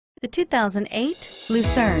The 2008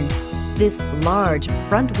 Lucerne. This large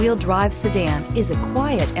front-wheel drive sedan is a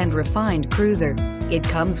quiet and refined cruiser. It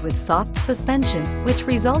comes with soft suspension, which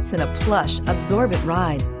results in a plush, absorbent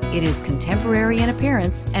ride. It is contemporary in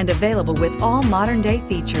appearance and available with all modern-day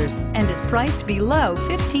features and is priced below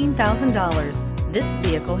 $15,000. This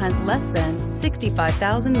vehicle has less than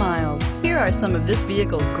 65,000 miles. Here are some of this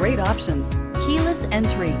vehicle's great options: keyless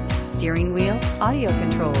entry, steering wheel audio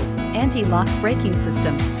controls, anti-lock braking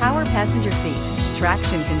system, power passenger seat,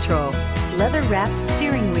 traction control, leather-wrapped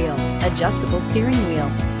steering wheel, adjustable steering wheel,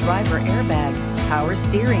 driver airbag, power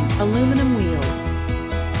steering, aluminum wheels.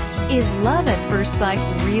 Is love at first sight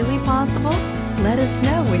really possible? Let us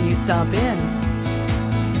know when you stop in.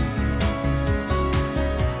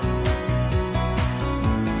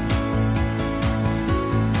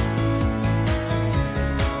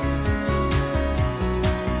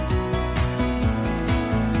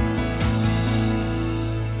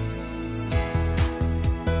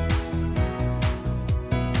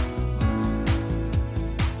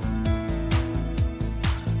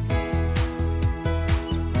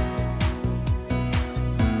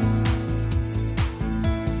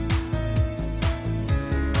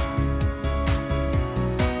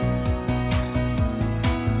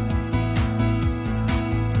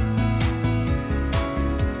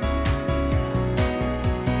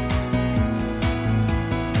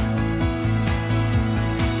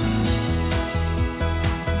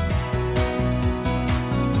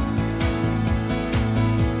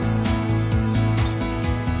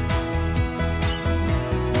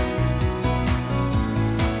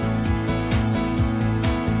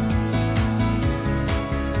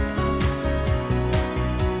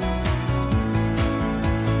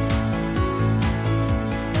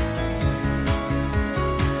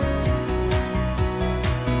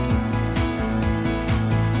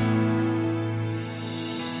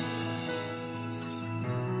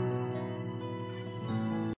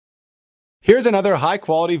 Here's another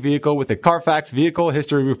high-quality vehicle with a Carfax Vehicle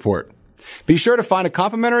History Report. Be sure to find a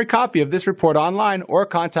complimentary copy of this report online or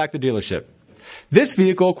contact the dealership. This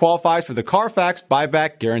vehicle qualifies for the Carfax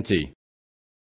Buyback Guarantee.